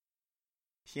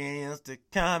She used to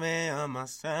call me on my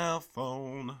cell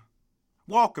phone.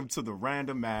 Welcome to the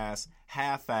Random Ass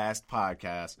Half-Assed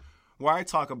Podcast, where I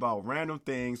talk about random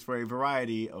things for a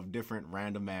variety of different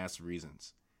random ass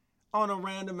reasons. On a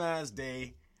random ass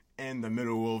day in the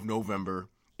middle of November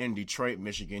in Detroit,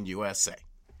 Michigan, USA.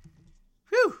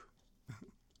 Whew!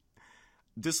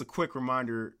 Just a quick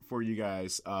reminder for you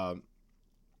guys.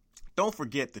 Don't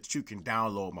forget that you can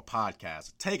download my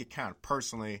podcast. Take it kind of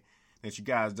personally that you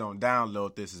guys don't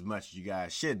download this as much as you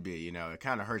guys should be. You know, it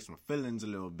kind of hurts my feelings a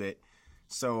little bit.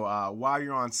 So while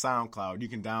you're on SoundCloud, you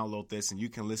can download this and you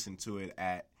can listen to it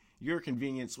at your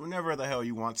convenience whenever the hell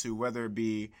you want to, whether it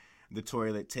be the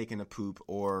toilet, taking a poop,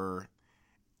 or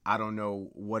I don't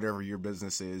know, whatever your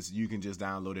business is. You can just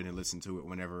download it and listen to it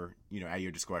whenever, at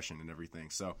your discretion and everything.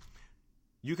 So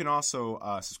you can also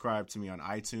subscribe to me on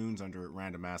iTunes under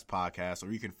Random Ass Podcast,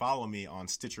 or you can follow me on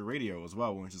Stitcher Radio as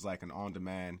well, which is like an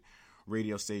on-demand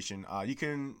radio station. You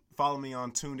can follow me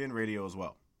on TuneIn Radio as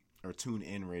well, or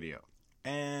TuneIn Radio.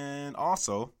 And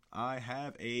also, I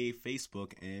have a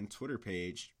Facebook and Twitter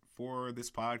page for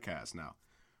this podcast now.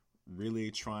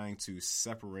 Really trying to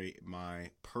separate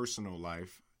my personal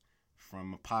life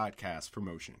from a podcast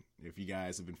promotion. If you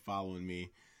guys have been following me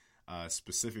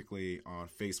specifically on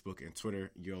Facebook and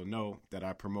Twitter, you'll know that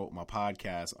I promote my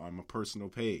podcast on my personal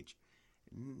page.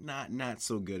 Not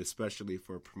so good, especially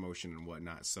for promotion and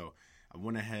whatnot. So I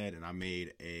went ahead and I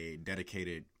made a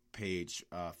dedicated page,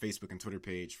 Facebook and Twitter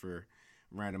page for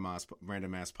Random Ass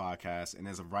Podcast. And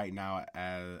as of right now,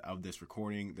 of this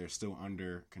recording, they're still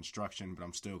under construction, but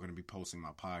I'm still going to be posting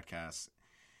my podcasts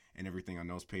and everything on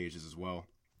those pages as well.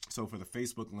 So for the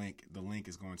Facebook link, the link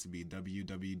is going to be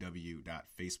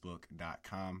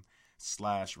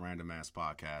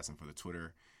www.facebook.com/randomasspodcast. And for the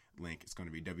Twitter link, it's going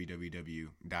to be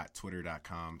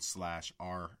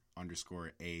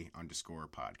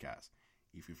www.twitter.com/r_a_podcast.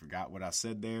 If you forgot what I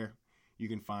said there, you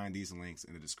can find these links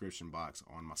in the description box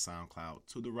on my SoundCloud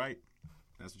to the right.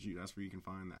 That's where you can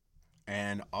find that.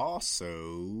 And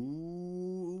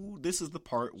also, this is the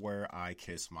part where I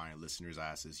kiss my listeners'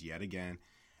 asses yet again.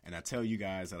 And I tell you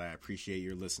guys that I appreciate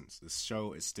your listens. This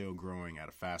show is still growing at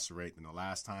a faster rate than the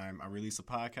last time I released a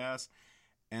podcast.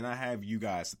 And I have you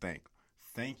guys to thank.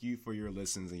 Thank you for your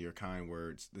listens and your kind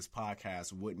words. This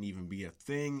podcast wouldn't even be a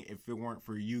thing if it weren't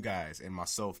for you guys and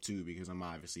myself too, because I'm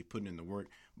obviously putting in the work.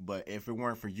 But if it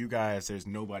weren't for you guys, there's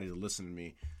nobody to listen to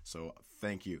me. So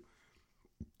thank you.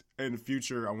 In the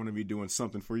future, I want to be doing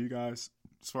something for you guys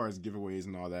as far as giveaways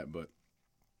and all that, but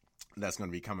that's going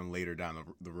to be coming later down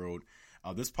the road.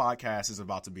 This podcast is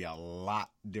about to be a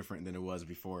lot different than it was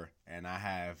before, and I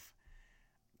have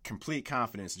complete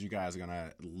confidence that you guys are going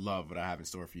to love what I have in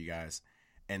store for you guys.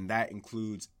 And that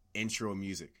includes intro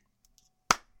music.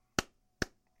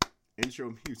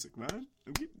 Intro music, man.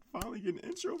 I'm finally getting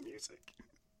intro music.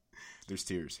 There's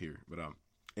tears here, but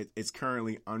it's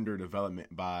currently under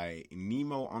development by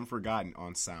Nemo Unforgotten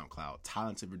on SoundCloud.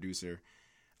 Talented producer,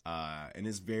 and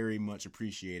it's very much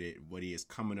appreciated what he is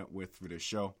coming up with for this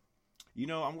show.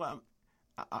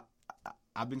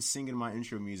 I've been singing my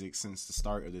intro music since the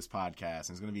start of this podcast,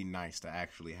 and it's going to be nice to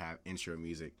actually have intro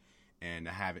music and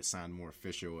to have it sound more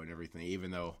official and everything,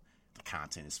 even though the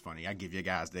content is funny. I give you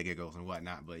guys the giggles and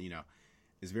whatnot, but,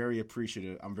 it's very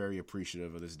appreciative. I'm very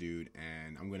appreciative of this dude,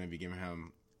 and I'm going to be giving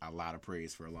him a lot of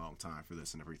praise for a long time for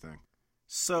this and everything.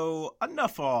 So,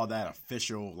 enough of all that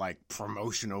official,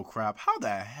 promotional crap. How the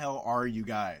hell are you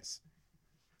guys?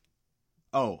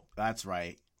 Oh, that's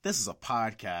right. This is a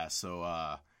podcast,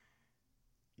 so,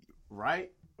 right?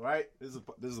 This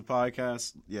is a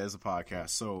podcast? Yeah, it's a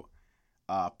podcast. So,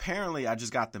 apparently I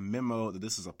just got the memo that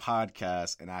this is a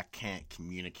podcast and I can't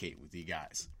communicate with you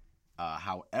guys.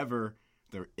 However,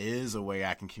 there is a way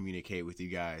I can communicate with you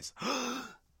guys.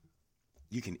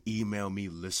 You can email me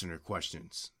listener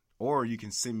questions, or you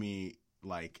can send me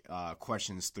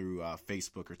questions through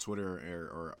Facebook or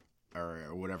Twitter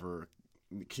or whatever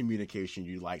communication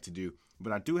you like to do.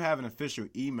 But I do have an official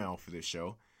email for this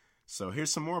show. So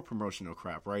here's some more promotional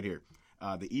crap right here.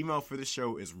 The email for this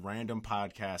show is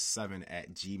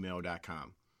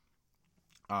randompodcast7@gmail.com.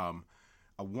 I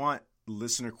want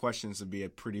listener questions to be a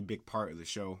pretty big part of the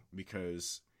show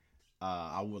because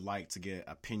I would like to get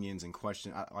opinions and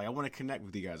questions. I want to connect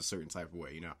with you guys a certain type of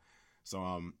way,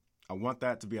 So I want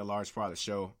that to be a large part of the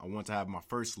show. I want to have my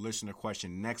first listener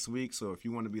question next week. So if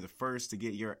you want to be the first to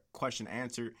get your question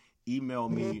answered, email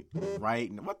me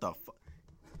right. What the fuck?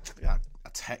 Got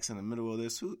a text in the middle of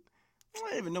this. I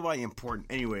don't even know nobody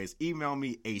important. Anyways, email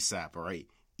me ASAP, all right?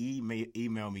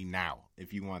 Email me now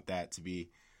if you want that to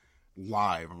be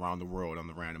live around the world on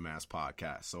the Random Ass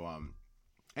Podcast. So,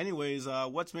 anyways,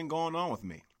 what's been going on with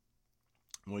me?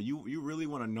 Well, you really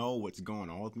want to know what's going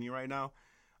on with me right now?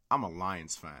 I'm a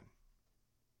Lions fan.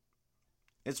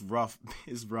 It's rough.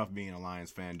 It's rough being a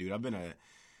Lions fan, dude. I've been a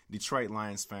Detroit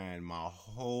Lions fan my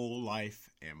whole life,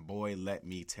 and boy, let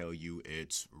me tell you,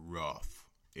 it's rough.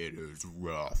 It is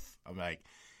rough. I'm like,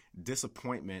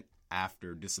 disappointment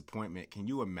after disappointment. Can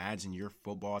you imagine your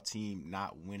football team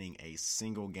not winning a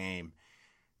single game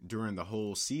during the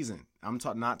whole season? I'm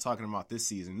not talking about this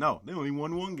season. No, they only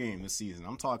won one game this season.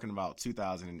 I'm talking about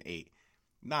 2008.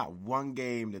 Not one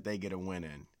game that they get a win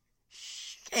in.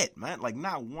 Shit, man. Like,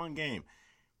 not one game.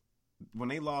 When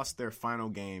they lost their final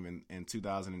game in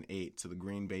 2008 to the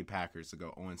Green Bay Packers to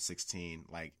go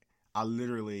 0-16, like, I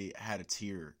literally had a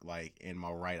tear, like, in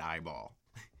my right eyeball.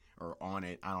 Or on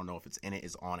it. I don't know if it's in it,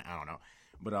 it's on it. I don't know.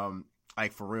 But,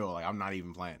 like, for real, like, I'm not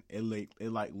even playing. It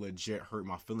legit hurt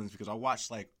my feelings because I watched,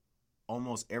 like,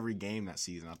 almost every game that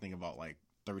season. I think about, like,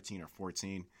 13 or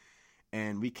 14.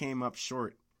 And we came up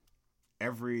short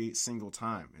every single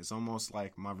time. It's almost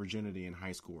like my virginity in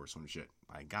high school or some shit.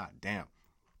 Like, god damn.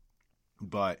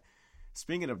 But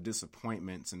speaking of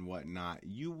disappointments and whatnot,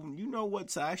 you know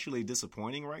what's actually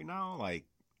disappointing right now? Like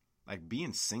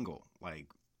being single. Like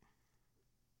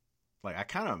I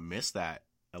kind of miss that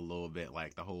a little bit.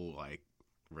 Like the whole like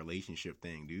relationship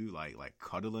thing, dude. Like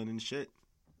cuddling and shit.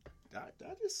 Did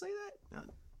I just say that?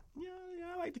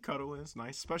 Yeah, I like to cuddle. It's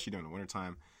nice, especially during the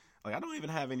wintertime. Like I don't even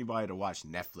have anybody to watch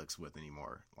Netflix with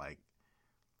anymore. Like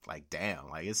damn.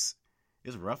 Like it's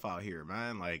rough out here,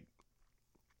 man. Like.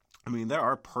 I mean, there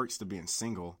are perks to being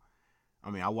single. I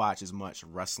mean, I watch as much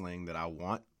wrestling that I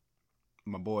want.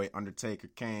 My boy Undertaker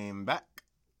came back.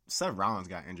 Seth Rollins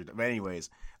got injured. But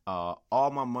anyways, all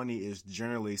my money is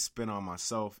generally spent on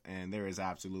myself, and there is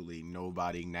absolutely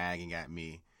nobody nagging at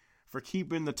me for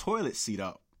keeping the toilet seat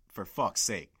up, for fuck's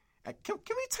sake. Can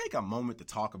we take a moment to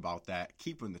talk about that?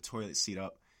 Keeping the toilet seat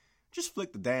up. Just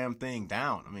flick the damn thing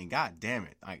down. I mean, god damn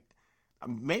it. Like,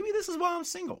 maybe this is why I'm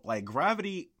single. Like,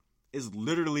 gravity is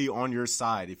literally on your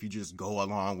side if you just go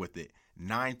along with it.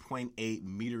 9.8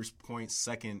 meters per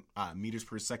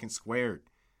second squared.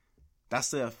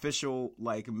 That's the official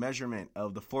like measurement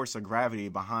of the force of gravity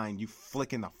behind you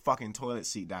flicking the fucking toilet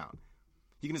seat down.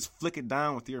 You can just flick it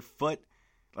down with your foot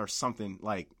or something.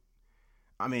 Like,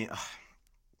 I mean,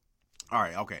 all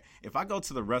right, okay. If I go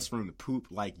to the restroom to poop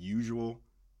like usual,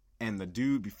 and the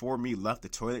dude before me left the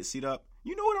toilet seat up,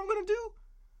 you know what I'm gonna do?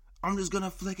 I'm just gonna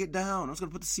flick it down. I'm just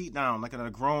gonna put the seat down like a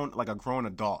grown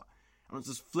adult. I'm gonna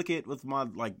just flick it with my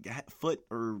like foot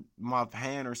or my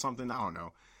hand or something. I don't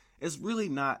know. It's really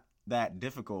not that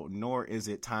difficult, nor is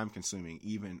it time consuming,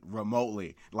 even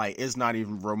remotely. Like it's not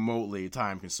even remotely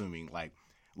time consuming.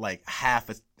 Like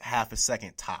half a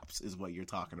second tops is what you're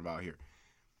talking about here.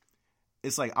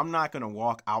 It's like I'm not gonna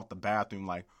walk out the bathroom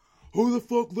like, who the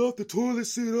fuck left the toilet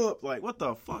seat up? Like what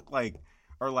the fuck? Like.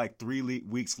 Or like 3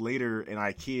 weeks later in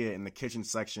IKEA in the kitchen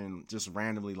section, just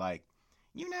randomly like,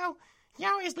 you know,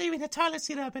 you're always leaving the toilet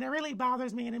seat up and it really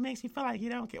bothers me and it makes me feel like you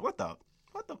don't care. What the?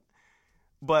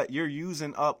 But you're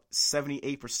using up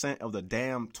 78% of the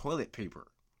damn toilet paper.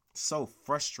 So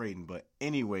frustrating. But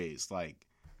anyways, like,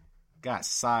 got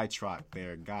sidetracked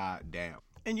there. God damn.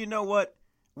 And you know what?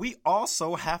 We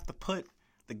also have to put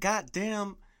the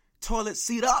goddamn toilet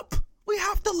seat up. We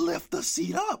have to lift the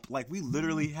seat up. Like, we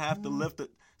literally have to lift it.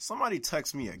 Somebody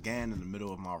text me again in the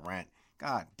middle of my rant.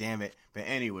 God damn it. But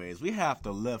anyways, we have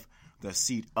to lift the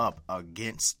seat up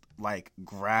against, like,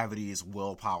 gravity's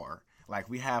willpower. Like,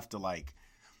 we have to, like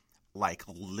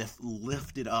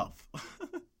lift it up.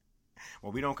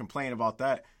 Well, we don't complain about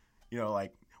that. You know,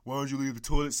 like, why don't you leave the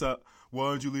toilet seat?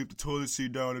 Why don't you leave the toilet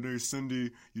seat down in there,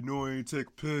 Cindy? You know I ain't take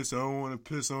a piss. I don't want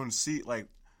to piss on the seat. Like,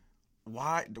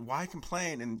 why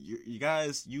complain? And you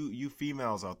guys, you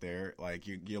females out there, like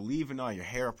you're leaving all your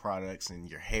hair products and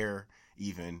your hair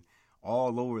even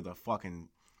all over the fucking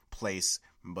place,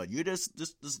 but you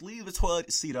just leave the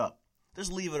toilet seat up.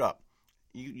 Just leave it up.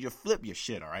 You flip your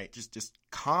shit, all right? Just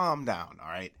calm down, all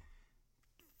right?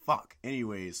 Fuck.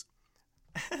 Anyways,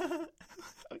 I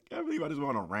can't believe I just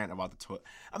want to rant about the toilet.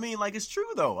 I mean, like it's true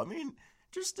though. I mean,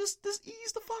 just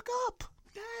ease the fuck up.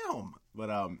 Damn.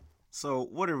 But so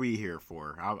what are we here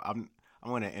for? I'm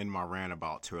going to end my rant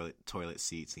about toilet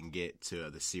seats and get to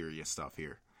the serious stuff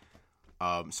here.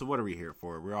 So what are we here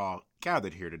for? We're all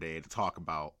gathered here today to talk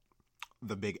about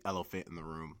the big elephant in the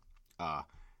room. I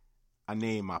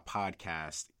named my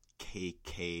podcast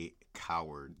KK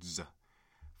Cowards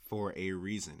for a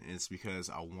reason. And it's because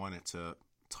I wanted to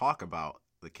talk about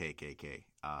the KKK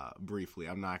briefly.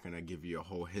 I'm not going to give you a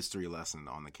whole history lesson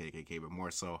on the KKK, but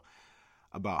more so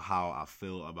about how I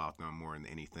feel about them more than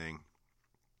anything.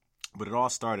 But it all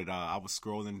started, I was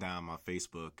scrolling down my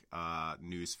Facebook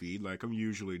news feed like I'm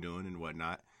usually doing and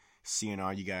whatnot, seeing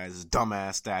all you guys'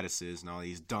 dumbass statuses and all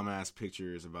these dumbass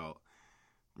pictures about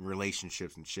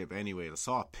relationships and shit. Anyway, I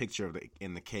saw a picture of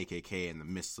in the KKK in the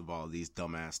midst of all these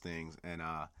dumbass things, and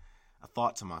I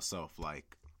thought to myself,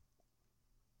 like,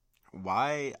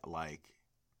 why, like,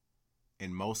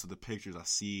 in most of the pictures I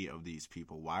see of these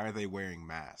people, why are they wearing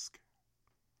masks?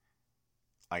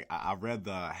 Like, I read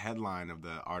the headline of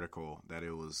the article that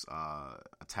it was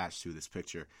attached to this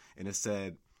picture, and it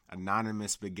said,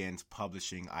 Anonymous begins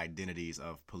publishing identities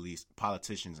of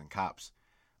politicians and cops.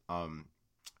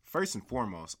 First and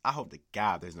foremost, I hope to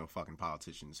God there's no fucking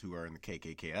politicians who are in the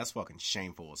KKK. That's fucking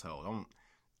shameful as hell.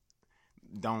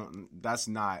 That's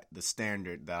not the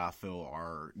standard that I feel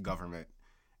our government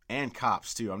and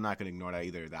cops too. I'm not going to ignore that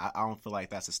either. I don't feel like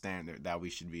that's a standard that we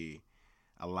should be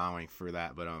allowing for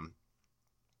that. But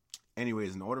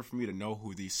anyways, in order for me to know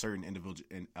who these certain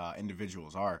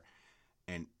individuals are,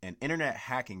 an internet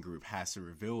hacking group has to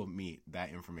reveal me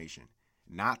that information.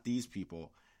 Not these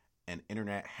people, an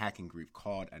internet hacking group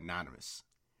called Anonymous,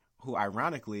 who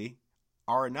ironically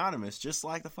are anonymous, just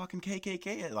like the fucking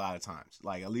KKK a lot of times,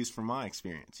 like at least from my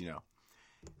experience, you know.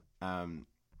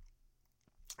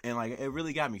 And like it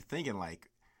really got me thinking, like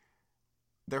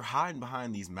they're hiding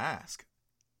behind these masks,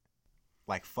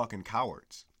 like fucking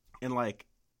cowards, and like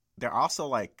they're also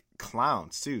like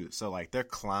clowns too. So like they're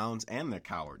clowns and they're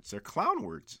cowards. They're clown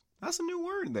words. That's a new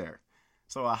word there.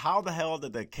 So how the hell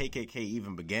did the KKK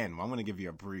even begin? Well, I'm going to give you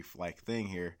a brief like thing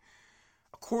here.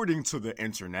 According to the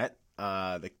internet,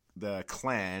 the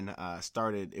Klan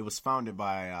started. It was founded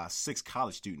by six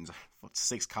college students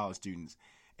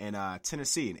in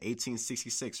Tennessee in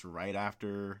 1866, right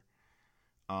after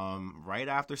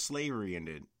slavery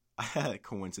ended.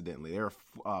 Coincidentally, they were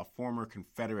former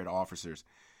Confederate officers,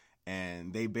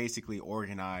 and they basically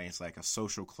organized like a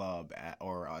social club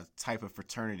or a type of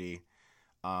fraternity.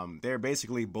 They're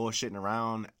basically bullshitting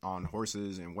around on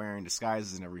horses and wearing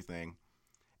disguises and everything.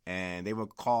 And they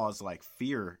would cause like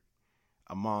fear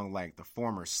among like the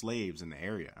former slaves in the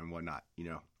area and whatnot, you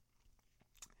know.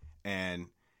 And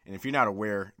if you're not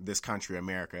aware, this country,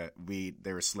 America,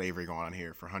 there was slavery going on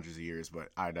here for hundreds of years, but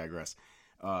I digress.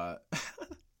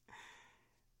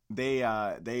 They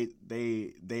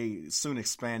soon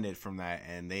expanded from that,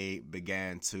 and they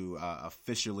began to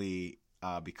officially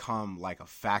become like a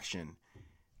faction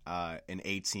in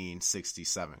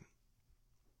 1867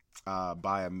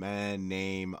 by a man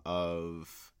named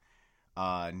of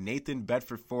Nathan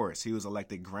Bedford Forrest. He was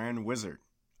elected Grand Wizard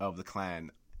of the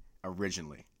Klan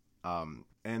originally.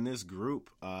 And this group,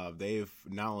 they've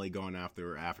not only gone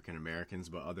after African Americans,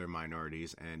 but other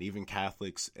minorities and even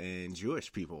Catholics and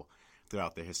Jewish people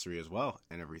throughout their history as well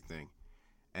and everything.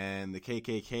 And the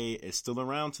KKK is still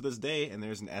around to this day, and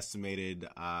there's an estimated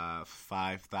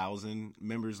 5,000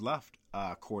 members left,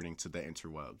 according to the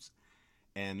interwebs.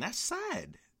 And that's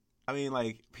sad. I mean,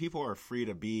 like, people are free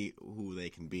to be who they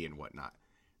can be and whatnot.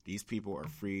 These people are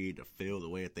free to feel the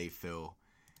way that they feel,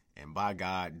 and by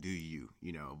God, do you,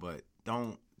 you know, but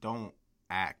don't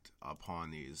act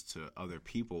upon these to other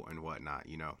people and whatnot,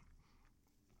 you know.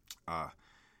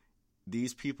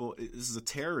 These people, this is a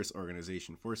terrorist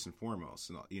organization, first and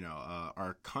foremost. You know,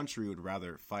 our country would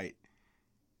rather fight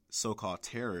so-called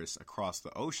terrorists across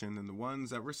the ocean than the ones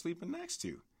that we're sleeping next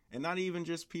to. And not even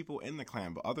just people in the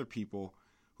Klan, but other people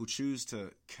who choose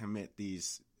to commit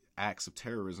these acts of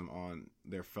terrorism on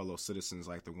their fellow citizens,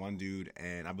 like the one dude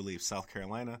in, I believe, South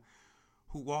Carolina,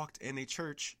 who walked in a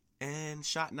church and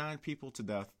shot 9 people to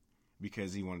death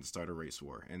because he wanted to start a race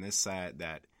war. And it's sad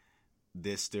that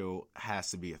this still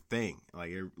has to be a thing.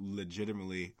 Like, it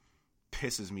legitimately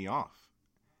pisses me off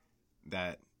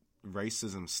that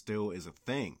racism still is a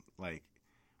thing. Like,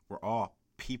 we're all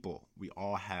people. We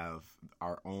all have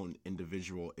our own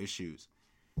individual issues.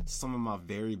 Some of my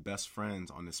very best friends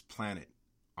on this planet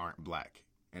aren't black,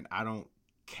 and I don't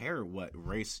care what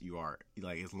race you are.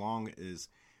 Like, as long as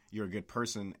you're a good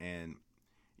person and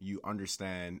you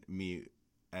understand me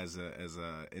as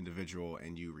a individual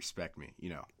and you respect me, you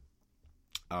know.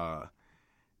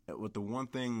 With the one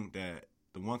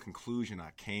conclusion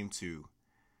I came to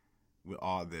with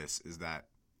all this is that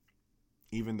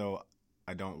even though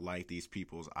I don't like these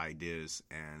people's ideas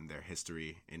and their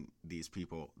history and these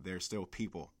people, they're still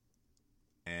people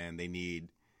and they need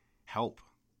help,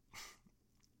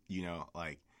 you know,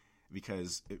 like,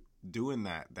 because doing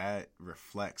that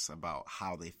reflects about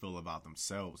how they feel about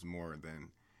themselves more than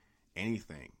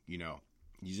anything, you know.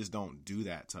 You just don't do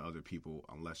that to other people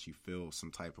unless you feel some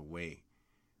type of way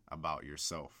about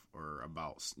yourself or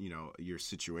about, you know, your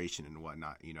situation and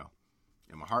whatnot, you know.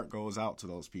 And my heart goes out to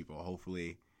those people.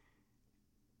 Hopefully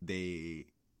they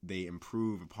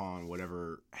improve upon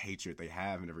whatever hatred they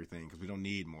have and everything, because we don't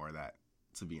need more of that,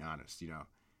 to be honest.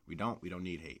 We don't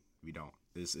need hate. We don't.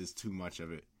 This is too much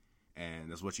of it,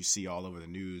 and that's what you see all over the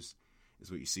news. Is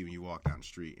what you see when you walk down the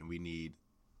street, and we need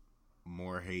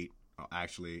more hate.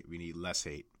 Actually, we need less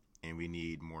hate, and we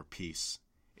need more peace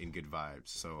and good vibes.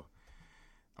 So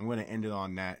I'm going to end it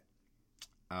on that.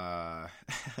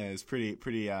 It's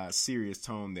pretty serious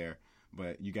tone there,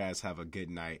 but you guys have a good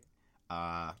night.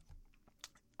 I'm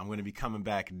going to be coming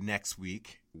back next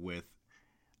week with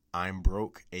I'm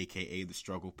Broke, aka The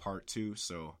Struggle Part 2.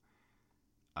 So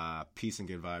peace and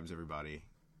good vibes, everybody.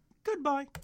 Goodbye.